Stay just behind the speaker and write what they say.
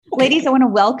Okay. Ladies, I want to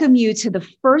welcome you to the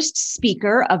first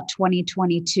speaker of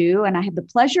 2022, and I have the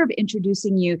pleasure of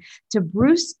introducing you to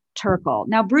Bruce Turkle.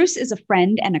 Now, Bruce is a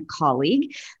friend and a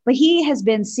colleague, but he has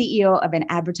been CEO of an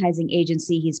advertising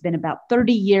agency. He's been about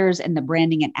 30 years in the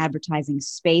branding and advertising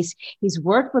space. He's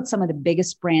worked with some of the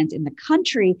biggest brands in the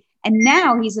country, and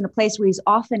now he's in a place where he's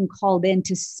often called in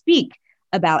to speak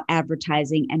about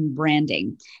advertising and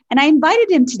branding. And I invited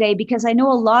him today because I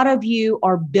know a lot of you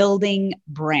are building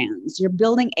brands. You're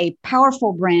building a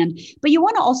powerful brand, but you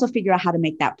want to also figure out how to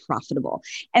make that profitable.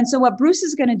 And so what Bruce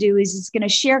is going to do is he's going to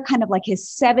share kind of like his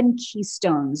 7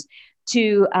 keystones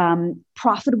to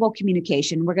profitable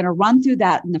communication. We're going to run through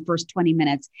that in the first 20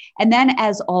 minutes. And then,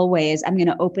 as always, I'm going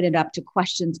to open it up to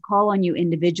questions, call on you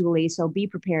individually. So be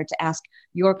prepared to ask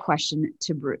your question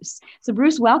to Bruce. So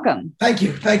Bruce, welcome. Thank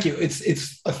you. Thank you.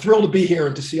 It's a thrill to be here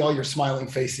and to see all your smiling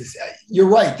faces. You're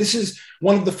right. This is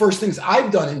one of the first things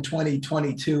I've done in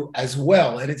 2022 as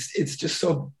well. And it's just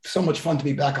so much fun to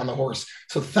be back on the horse.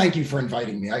 So thank you for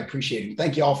inviting me. I appreciate it.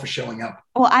 Thank you all for showing up.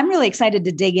 Well, I'm really excited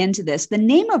to dig into this. The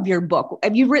name of your book,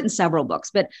 you've written several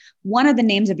books, but one of the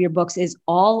names of your books is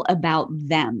All About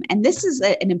Them. And this is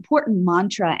an important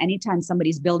mantra anytime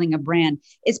somebody's building a brand,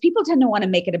 is people tend to want to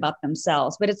make it about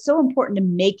themselves, but it's so important to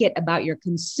make it about your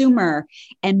consumer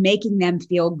and making them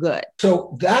feel good.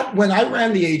 So that when I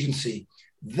ran the agency,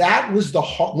 that was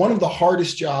one of the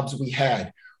hardest jobs we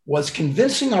had, was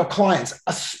convincing our clients,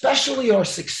 especially our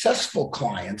successful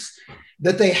clients,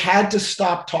 that they had to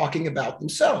stop talking about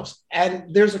themselves.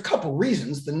 And there's a couple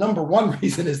reasons. The number one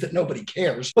reason is that nobody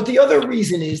cares. But the other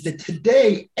reason is that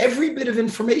today, every bit of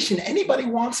information anybody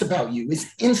wants about you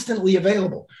is instantly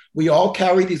available. We all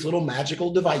carry these little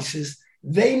magical devices.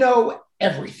 They know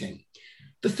everything.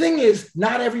 The thing is,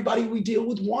 not everybody we deal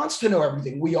with wants to know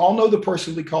everything. We all know the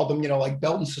person, we call them, like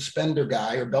belt and suspender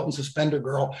guy or belt and suspender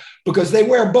girl, because they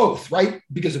wear both, right?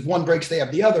 Because if one breaks, they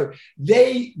have the other.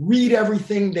 They read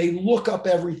everything. They look up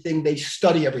everything. They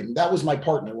study everything. That was my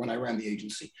partner when I ran the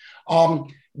agency.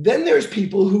 Then there's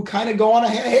people who kind of go on,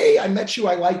 hey, I met you.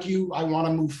 I like you. I want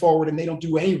to move forward. And they don't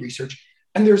do any research.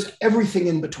 And there's everything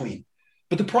in between.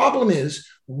 But the problem is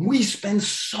we spend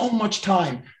so much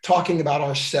time talking about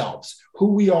ourselves,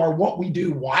 who we are, what we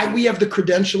do, why we have the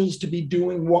credentials to be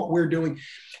doing what we're doing.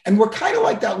 And we're kind of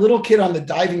like that little kid on the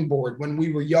diving board when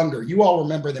we were younger. You all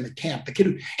remember them at camp, the kid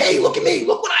who, hey, look at me,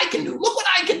 look what I can do, look what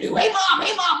I can do. Hey,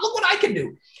 mom, look what I can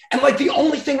do. And like the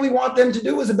only thing we want them to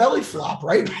do is a belly flop,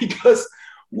 right? Because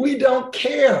we don't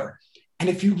care. And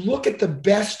if you look at the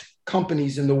best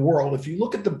companies in the world, if you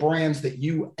look at the brands that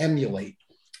you emulate,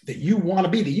 that you want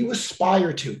to be, that you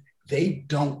aspire to, they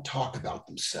don't talk about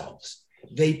themselves.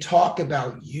 They talk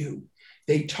about you.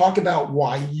 They talk about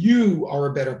why you are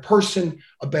a better person,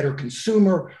 a better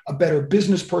consumer, a better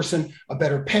business person, a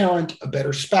better parent, a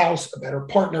better spouse, a better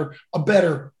partner, a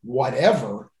better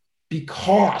whatever,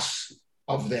 because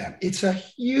of them. It's a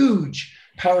huge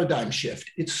paradigm shift.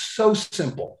 It's so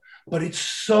simple, but it's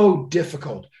so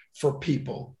difficult for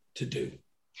people to do.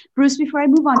 Bruce, before I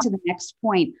move on to the next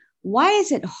point, why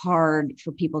is it hard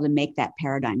for people to make that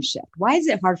paradigm shift? Why is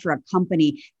it hard for a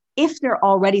company, if they're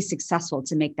already successful,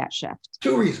 to make that shift?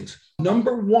 2 reasons.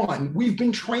 Number one, we've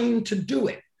been trained to do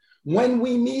it. When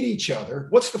we meet each other,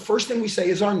 what's the first thing we say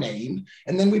is our name.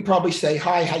 And then we probably say,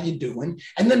 hi, how you doing?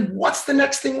 And then what's the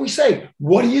next thing we say?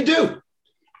 What do you do?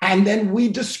 And then we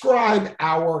describe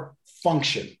our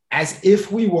function as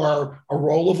if we were a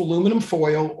roll of aluminum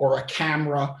foil or a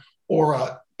camera or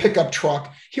a pickup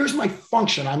truck. Here's my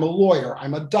function. I'm a lawyer.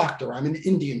 I'm a doctor. I'm an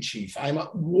Indian chief. I'm a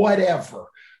whatever.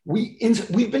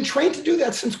 We've been trained to do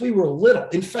that since we were little.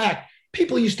 In fact,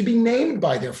 people used to be named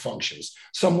by their functions.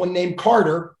 Someone named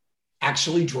Carter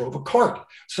actually drove a cart.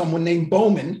 Someone named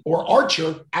Bowman or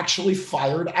Archer actually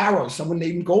fired arrows. Someone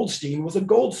named Goldstein was a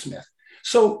goldsmith.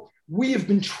 So we have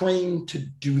been trained to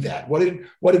do that. What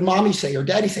did mommy say or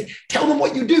daddy say? Tell them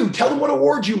what you do. Tell them what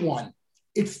award you won.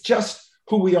 It's just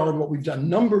who we are and what we've done.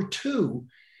 Number two,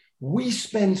 we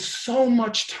spend so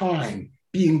much time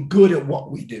being good at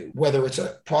what we do, whether it's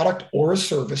a product or a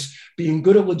service, being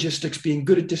good at logistics, being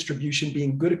good at distribution,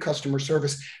 being good at customer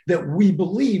service, that we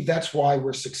believe that's why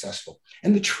we're successful.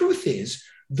 And the truth is,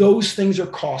 those things are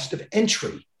cost of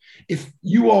entry. If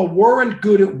you all weren't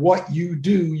good at what you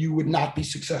do, you would not be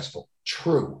successful.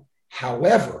 True.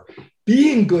 However,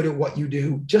 being good at what you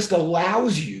do just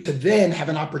allows you to then have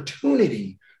an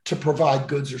opportunity to provide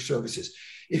goods or services.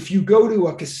 If you go to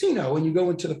a casino and you go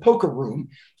into the poker room,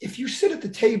 if you sit at the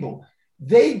table,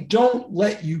 they don't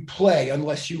let you play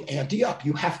unless you ante up.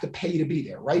 You have to pay to be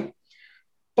there, right?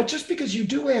 But just because you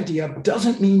do ante up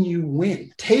doesn't mean you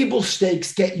win. Table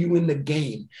stakes get you in the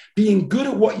game. Being good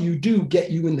at what you do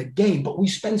get you in the game. But we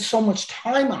spend so much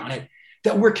time on it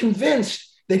that we're convinced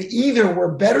that either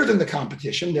we're better than the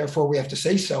competition, therefore we have to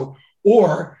say so,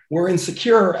 or we're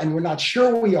insecure and we're not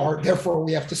sure we are, therefore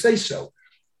we have to say so.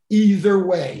 Either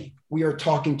way, we are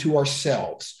talking to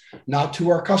ourselves, not to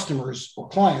our customers or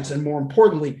clients, and more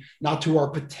importantly, not to our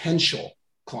potential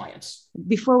clients.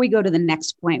 Before we go to the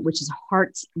next point, which is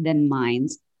hearts then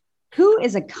minds, who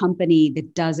is a company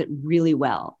that does it really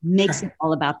well, makes it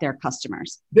all about their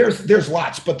customers? There's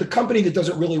lots, but the company that does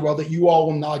it really well that you all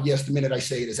will nod yes the minute I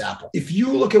say it is Apple. If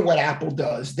you look at what Apple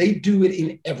does, they do it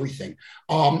in everything.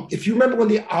 If you remember when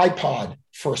the iPod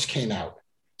first came out,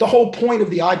 the whole point of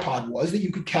the iPod was that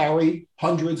you could carry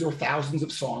hundreds or thousands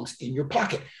of songs in your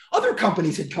pocket. Other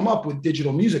companies had come up with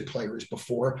digital music players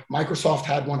before. Microsoft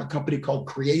had one, a company called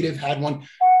Creative had one.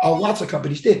 Lots of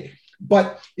companies did.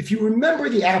 But if you remember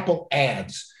the Apple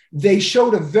ads, they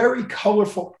showed a very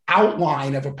colorful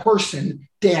outline of a person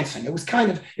dancing. It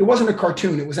wasn't a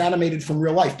cartoon. It was animated from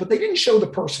real life, but they didn't show the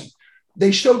person. They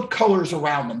showed colors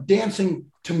around them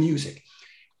dancing to music,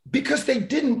 because they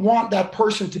didn't want that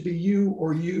person to be you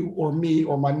or me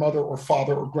or my mother or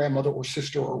father or grandmother or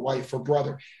sister or wife or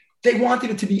brother. They wanted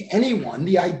it to be anyone.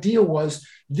 The idea was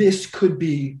this could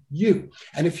be you.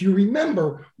 And if you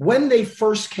remember, when they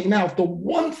first came out, the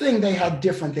one thing they had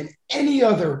different than any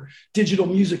other digital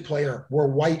music player were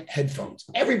white headphones.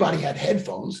 Everybody had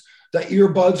headphones, the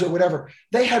earbuds or whatever.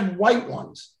 They had white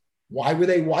ones. Why were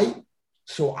they white?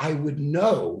 So I would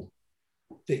know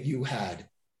that you had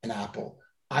an Apple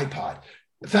iPod.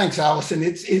 Thanks, Allison.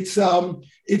 It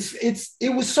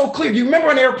was so clear. Do you remember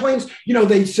on airplanes,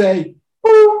 they say,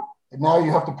 boom, and now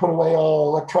you have to put away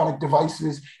all electronic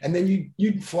devices, and then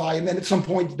you'd fly, and then at some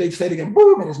point they'd say it again,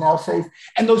 boom, it is now safe.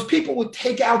 And those people would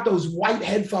take out those white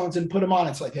headphones and put them on.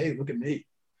 It's like, hey, look at me.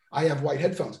 I have white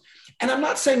headphones. And I'm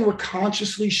not saying we're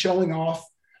consciously showing off,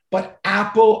 but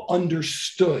Apple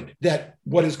understood that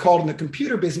what is called in the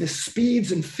computer business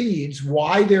speeds and feeds,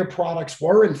 why their products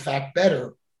were in fact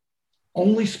better,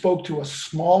 only spoke to a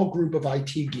small group of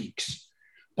IT geeks.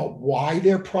 But why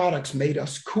their products made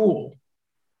us cool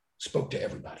spoke to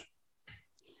everybody.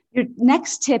 Your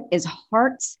next tip is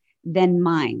hearts, then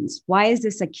minds. Why is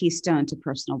this a keystone to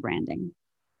personal branding?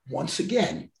 Once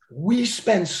again, we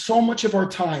spend so much of our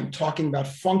time talking about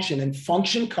function, and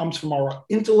function comes from our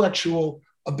intellectual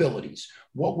abilities,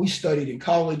 what we studied in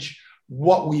college,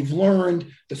 what we've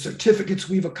learned, the certificates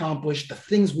we've accomplished, the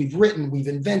things we've written, we've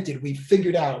invented, we've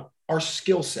figured out, our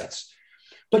skill sets.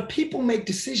 But people make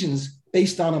decisions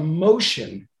based on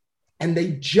emotion, and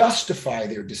they justify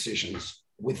their decisions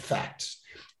with facts.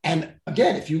 And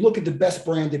again, if you look at the best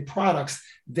branded products,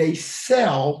 they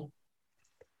sell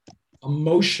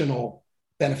emotional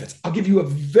benefits. I'll give you a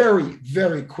very,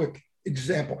 very quick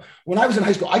example. When I was in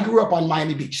high school, I grew up on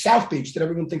Miami Beach, South Beach, that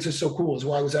everyone thinks is so cool, is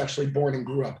where I was actually born and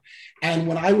grew up. And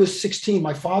when I was 16,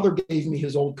 my father gave me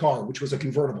his old car, which was a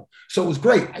convertible. So it was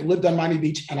great. I lived on Miami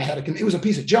Beach, and it was a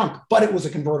piece of junk, but it was a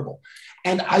convertible.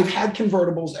 And I've had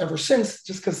convertibles ever since,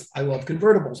 just because I love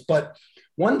convertibles. But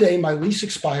one day my lease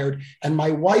expired, and my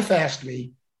wife asked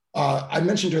me, I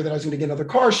mentioned to her that I was going to get another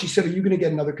car. She said, are you going to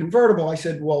get another convertible? I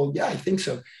said, well, yeah, I think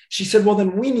so. She said, well,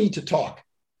 then we need to talk,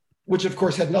 which of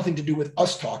course had nothing to do with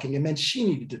us talking. It meant she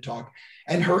needed to talk.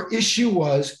 And her issue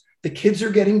was the kids are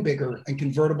getting bigger and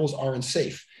convertibles aren't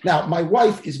safe. Now, my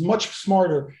wife is much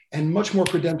smarter and much more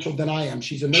credentialed than I am.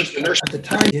 She's a nurse at the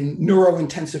time in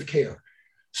neurointensive care.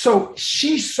 So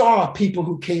she saw people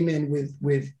who came in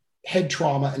with head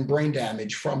trauma and brain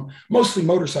damage from mostly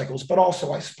motorcycles, but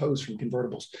also, I suppose, from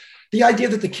convertibles. The idea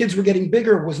that the kids were getting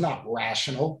bigger was not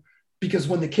rational, because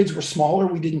when the kids were smaller,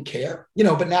 we didn't care,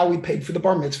 but now we paid for the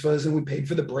bar mitzvahs and we paid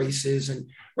for the braces, and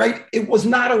right. It was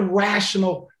not a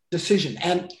rational decision.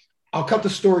 And I'll cut the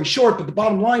story short, but the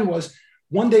bottom line was,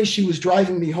 one day she was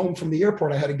driving me home from the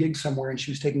airport. I had a gig somewhere and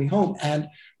she was taking me home, and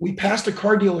we passed a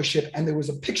car dealership, and there was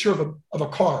a picture of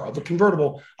a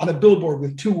convertible on a billboard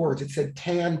with two words. It said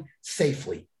 "tan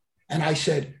safely." And I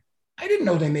said, I didn't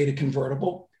know they made a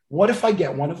convertible. What if I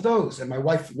get one of those? And my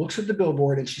wife looks at the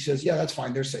billboard and she says, yeah, that's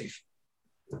fine. They're safe.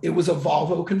 It was a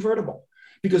Volvo convertible,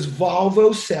 because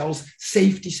Volvo sells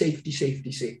safety, safety,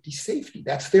 safety, safety, safety.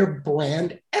 That's their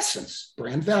brand essence,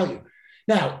 brand value.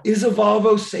 Now, is a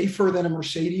Volvo safer than a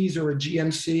Mercedes or a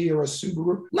GMC or a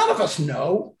Subaru? None of us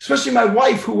know, especially my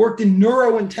wife, who worked in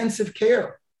neurointensive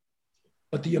care.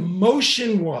 But the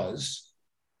emotion was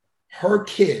her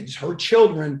kids, her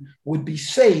children would be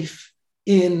safe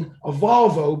in a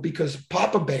Volvo because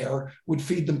Papa Bear would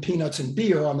feed them peanuts and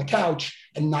beer on the couch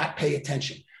and not pay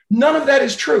attention. None of that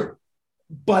is true.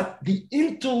 But the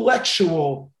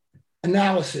intellectual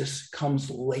analysis comes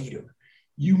later.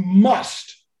 You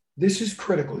must, this is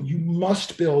critical, you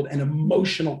must build an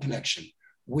emotional connection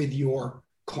with your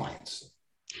clients.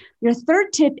 Your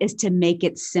third tip is to make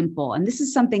it simple. And this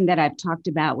is something that I've talked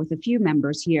about with a few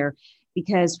members here,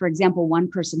 because, for example, one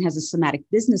person has a somatic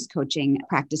business coaching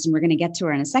practice, and we're going to get to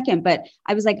her in a second. But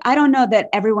I was like, I don't know that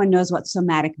everyone knows what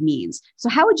somatic means. So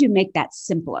how would you make that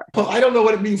simpler? Well, I don't know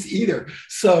what it means either.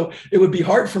 So it would be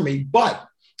hard for me. But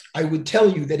I would tell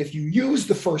you that if you use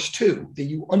the first two, that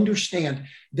you understand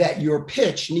that your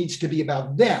pitch needs to be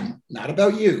about them, not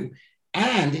about you,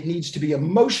 and it needs to be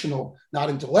emotional, not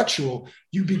intellectual,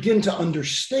 you begin to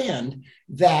understand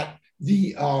that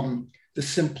the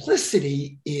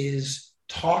simplicity is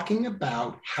talking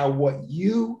about how what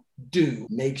you do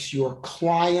makes your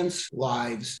clients'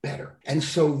 lives better. And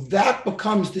so that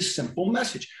becomes this simple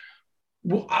message.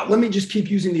 Well, let me just keep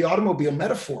using the automobile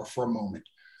metaphor for a moment.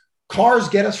 Cars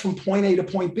get us from point A to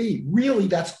point B. Really,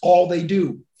 that's all they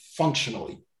do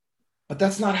functionally. But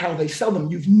that's not how they sell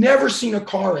them. You've never seen a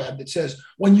car ad that says,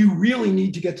 when you really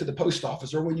need to get to the post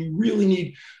office or when you really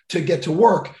need to get to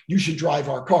work, you should drive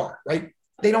our car, right?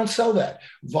 They don't sell that.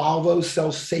 Volvo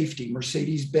sells safety.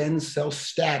 Mercedes-Benz sells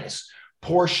status.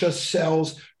 Porsche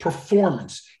sells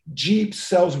performance. Jeep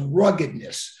sells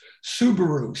ruggedness.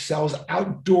 Subaru sells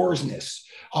outdoorsness.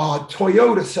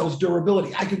 Toyota sells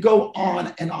durability. I could go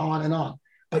on and on and on.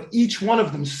 But each one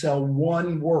of them sell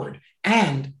one word.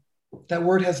 And that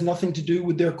word has nothing to do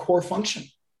with their core function.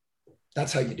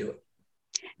 That's how you do it.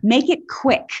 Make it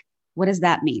quick. What does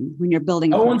that mean when you're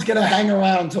building? No one's going to hang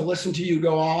around to listen to you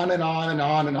go on and on and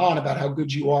on and on about how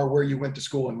good you are, where you went to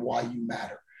school, and why you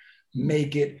matter.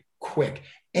 Make it quick.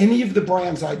 Any of the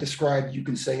brands I described, you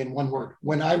can say in one word.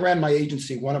 When I ran my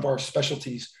agency, one of our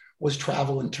specialties was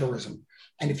travel and tourism.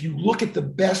 And if you look at the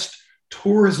best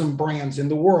tourism brands in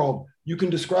the world, you can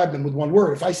describe them with one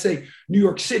word. If I say New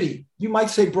York City, you might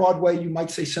say Broadway, you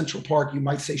might say Central Park, you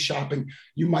might say shopping,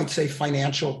 you might say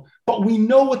financial, but we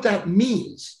know what that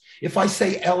means. If I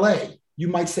say LA, you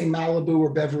might say Malibu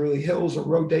or Beverly Hills or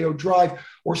Rodeo Drive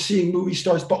or seeing movie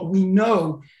stars, but we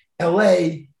know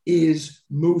LA is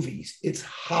movies. It's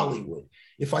Hollywood.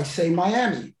 If I say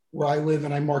Miami, where I live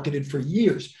and I marketed for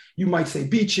years, you might say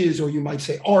beaches or you might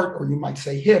say art or you might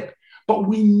say hip, but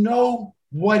we know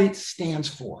what it stands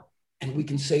for. And we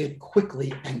can say it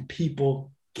quickly and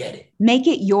people get it. Make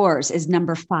it yours is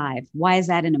number 5. Why is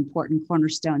that an important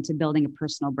cornerstone to building a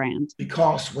personal brand?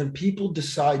 Because when people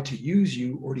decide to use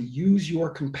you or to use your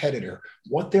competitor,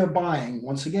 what they're buying,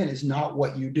 once again, is not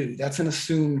what you do. That's an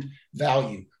assumed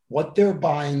value. What they're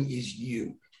buying is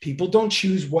you. People don't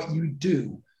choose what you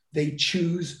do. They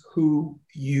choose who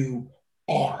you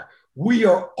are. We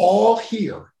are all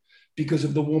here because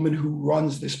of the woman who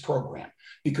runs this program,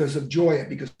 because of Joya,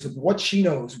 because of what she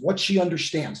knows, what she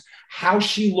understands, how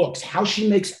she looks, how she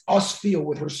makes us feel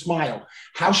with her smile,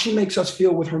 how she makes us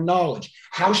feel with her knowledge,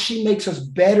 how she makes us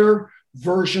better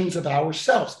versions of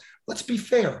ourselves. Let's be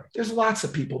fair. There's lots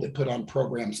of people that put on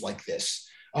programs like this.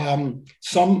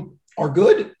 Some are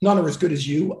good. None are as good as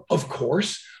you, of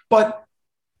course, but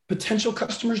potential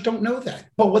customers don't know that.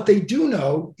 But what they do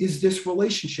know is this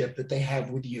relationship that they have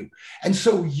with you. And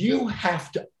so you have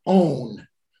to own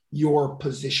your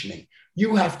positioning.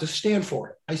 You have to stand for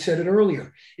it. I said it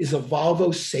earlier. Is a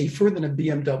Volvo safer than a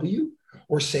BMW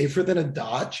or safer than a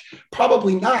Dodge?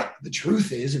 Probably not. The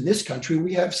truth is, in this country,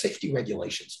 we have safety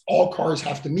regulations. All cars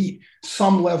have to meet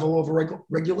some level of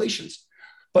regulations.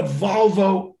 But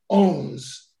Volvo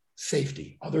owns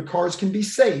safety. Other cars can be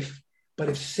safe, but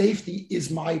if safety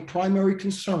is my primary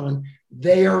concern,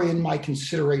 they are in my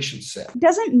consideration set.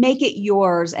 Doesn't make it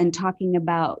yours and talking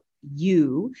about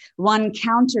you one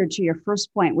counter to your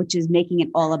first point, which is making it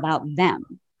all about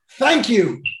them. Thank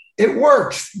you. It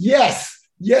works. Yes.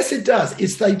 Yes, it does.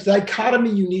 It's the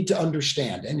dichotomy you need to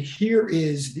understand. And here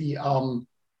is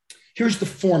here's the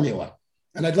formula.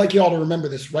 And I'd like you all to remember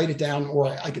this, write it down, or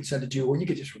I could send it to you, or you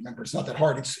could just remember. It's not that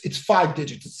hard. It's 5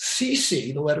 digits. It's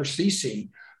CC, the letter CC,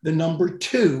 the number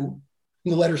 2,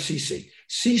 and the letter CC,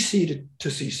 CC to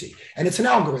CC. And it's an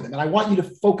algorithm, and I want you to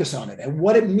focus on it. And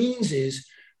what it means is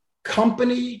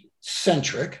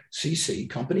company-centric, CC,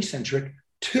 company-centric,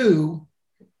 to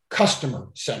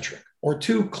customer-centric, or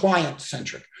to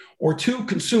client-centric, or to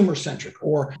consumer-centric,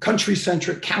 or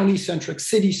country-centric, county-centric,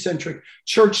 city-centric,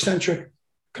 church-centric,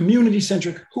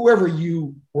 community-centric, whoever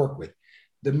you work with.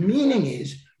 The meaning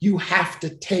is you have to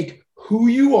take who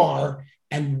you are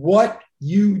and what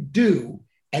you do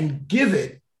and give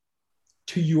it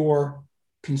to your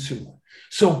consumer.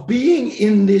 So being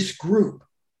in this group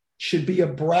should be a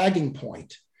bragging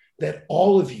point that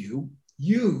all of you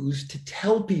use to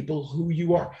tell people who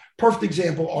you are. Perfect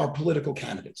example are political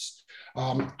candidates.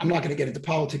 I'm not going to get into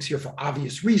politics here for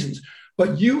obvious reasons,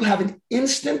 but you have an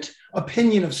instant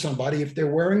opinion of somebody if they're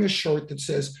wearing a shirt that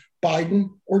says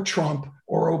Biden or Trump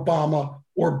or Obama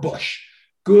or Bush.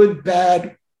 Good,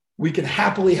 bad, we can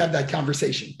happily have that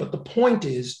conversation. But the point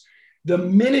is, the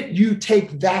minute you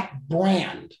take that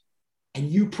brand and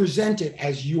you present it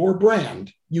as your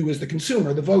brand, you as the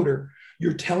consumer, the voter,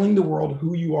 you're telling the world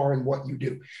who you are and what you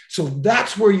do. So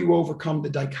that's where you overcome the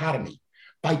dichotomy.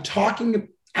 By talking,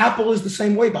 Apple is the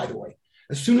same way, by the way.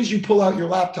 As soon as you pull out your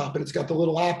laptop and it's got the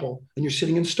little apple and you're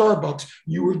sitting in Starbucks,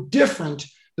 you are different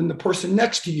than the person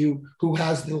next to you who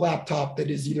has the laptop that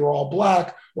is either all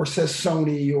black or says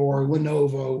Sony or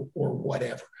Lenovo or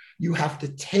whatever. You have to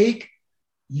take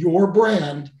your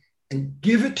brand and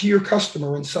give it to your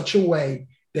customer in such a way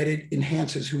that it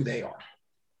enhances who they are.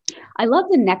 I love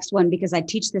the next one because I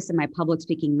teach this in my public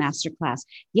speaking masterclass.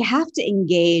 You have to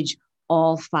engage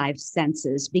all five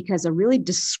senses because a really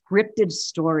descriptive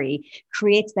story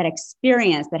creates that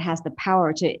experience that has the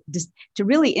power to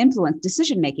really influence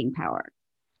decision-making power.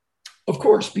 Of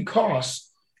course, because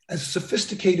as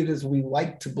sophisticated as we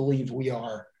like to believe we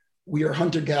are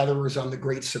hunter-gatherers on the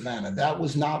great savannah. That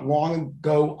was not long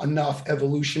ago enough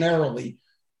evolutionarily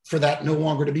for that no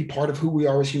longer to be part of who we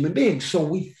are as human beings. So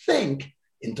we think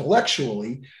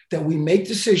intellectually that we make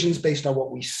decisions based on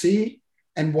what we see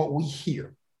and what we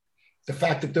hear. The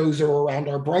fact that those are around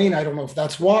our brain, I don't know if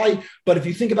that's why, but if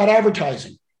you think about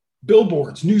advertising,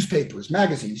 billboards, newspapers,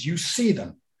 magazines, you see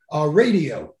them.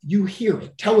 Radio, you hear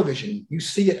it. Television, you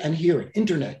see it and hear it.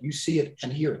 Internet, you see it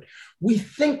and hear it. We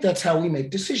think that's how we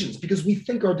make decisions because we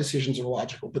think our decisions are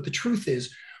logical. But the truth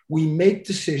is, we make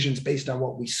decisions based on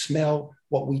what we smell,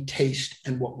 what we taste,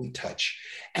 and what we touch.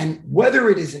 And whether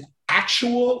it is an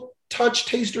actual touch,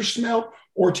 taste, or smell,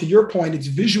 or to your point, it's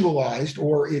visualized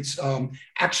or it's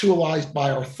actualized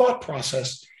by our thought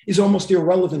process is almost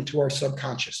irrelevant to our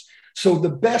subconscious. So the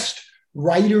best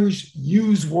writers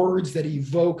use words that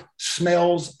evoke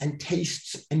smells and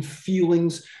tastes and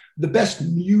feelings. The best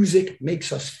music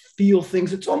makes us feel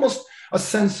things. It's almost a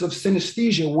sense of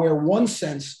synesthesia where one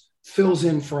sense fills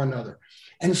in for another.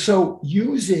 And so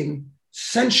using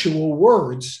sensual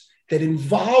words that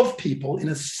involve people in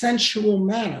a sensual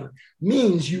manner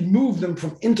means you move them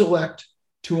from intellect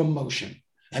to emotion.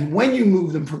 And when you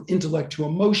move them from intellect to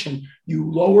emotion, you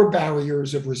lower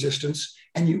barriers of resistance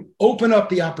and you open up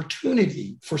the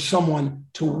opportunity for someone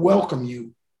to welcome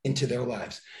you into their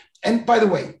lives. And by the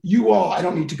way, you all, I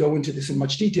don't need to go into this in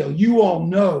much detail. You all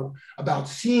know about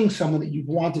seeing someone that you've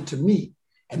wanted to meet.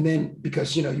 And then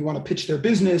because, you want to pitch their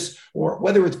business, or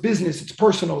whether it's business, it's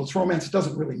personal, it's romance, it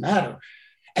doesn't really matter.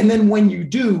 And then when you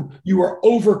do, you are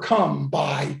overcome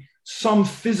by some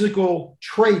physical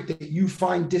trait that you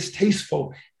find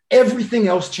distasteful. Everything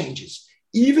else changes.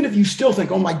 Even if you still think,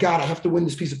 oh my God, I have to win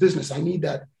this piece of business. I need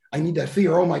that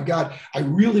fear. Oh my God, I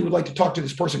really would like to talk to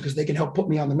this person because they can help put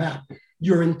me on the map.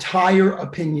 Your entire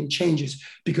opinion changes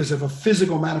because of a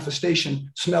physical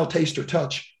manifestation, smell, taste, or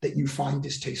touch that you find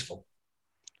distasteful.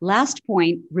 Last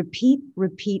point, repeat,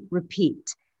 repeat,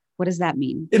 repeat. What does that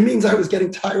mean? It means I was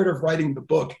getting tired of writing the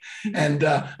book and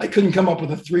I couldn't come up with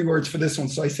the 3 words for this one.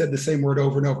 So I said the same word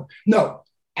over and over. No,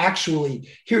 actually,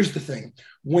 here's the thing.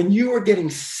 When you are getting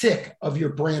sick of your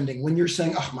branding, when you're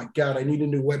saying, oh my God, I need a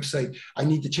new website, I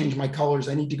need to change my colors,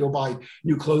 I need to go buy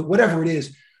new clothes, whatever it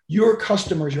is, your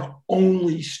customers are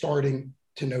only starting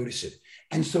to notice it.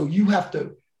 And so you have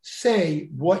to say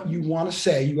what you want to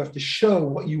say. You have to show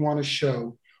what you want to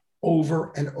show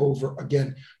over and over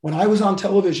again. When I was on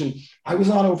television, I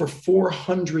was on over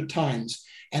 400 times.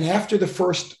 And after the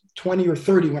first 20 or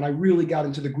 30, when I really got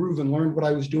into the groove and learned what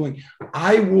I was doing,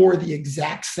 I wore the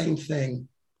exact same thing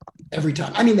every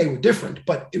time. I mean, they were different,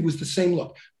 but it was the same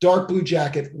look. Dark blue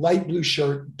jacket, light blue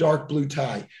shirt, dark blue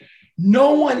tie.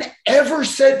 No one ever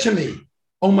said to me,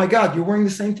 oh my God, you're wearing the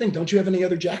same thing. Don't you have any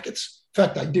other jackets? In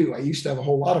fact, I do. I used to have a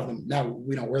whole lot of them. Now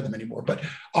we don't wear them anymore. But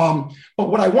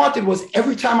what I wanted was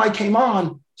every time I came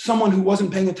on, someone who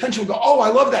wasn't paying attention would go, oh, I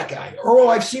love that guy. Or, oh,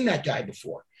 I've seen that guy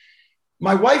before.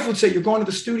 My wife would say, you're going to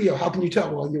the studio. How can you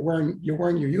tell? Well, you're wearing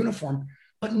your uniform.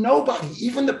 But nobody,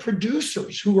 even the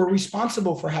producers who are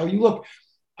responsible for how you look.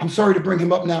 I'm sorry to bring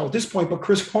him up now at this point, but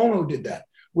Chris Cuomo did that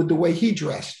with the way he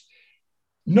dressed.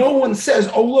 No one says,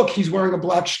 oh, look, he's wearing a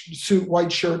black suit,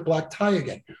 white shirt, black tie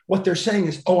again. What they're saying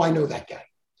is, oh, I know that guy.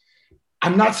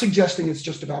 I'm not suggesting it's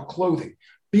just about clothing.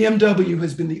 BMW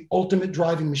has been the ultimate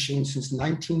driving machine since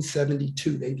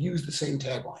 1972. They've used the same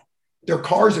tagline. Their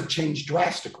cars have changed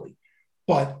drastically,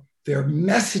 but their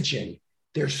messaging,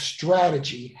 their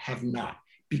strategy have not,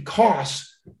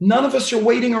 because none of us are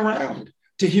waiting around.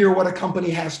 to hear what a company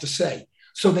has to say.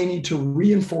 So they need to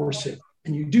reinforce it.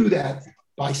 And you do that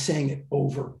by saying it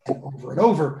over and over and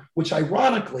over, which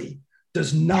ironically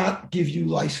does not give you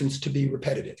license to be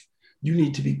repetitive. You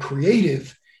need to be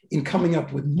creative in coming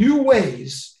up with new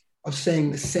ways of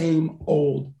saying the same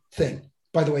old thing.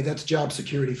 By the way, that's job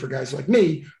security for guys like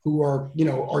me who are,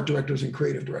 art directors and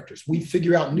creative directors. We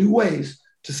figure out new ways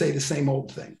to say the same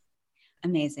old thing.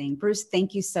 Amazing. Bruce,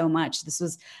 thank you so much. This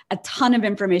was a ton of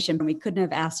information, and we couldn't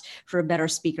have asked for a better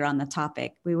speaker on the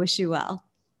topic. We wish you well.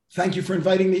 Thank you for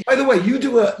inviting me. By the way, you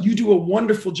do a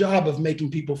wonderful job of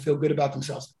making people feel good about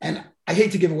themselves. And I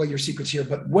hate to give away your secrets here,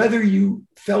 but whether you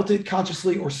felt it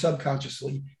consciously or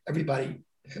subconsciously, everybody,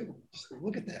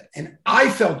 look at that. And I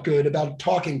felt good about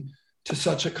talking to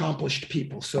such accomplished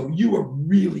people. So you are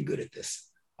really good at this.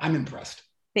 I'm impressed.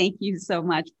 Thank you so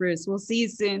much, Bruce. We'll see you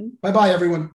soon. Bye-bye, everyone.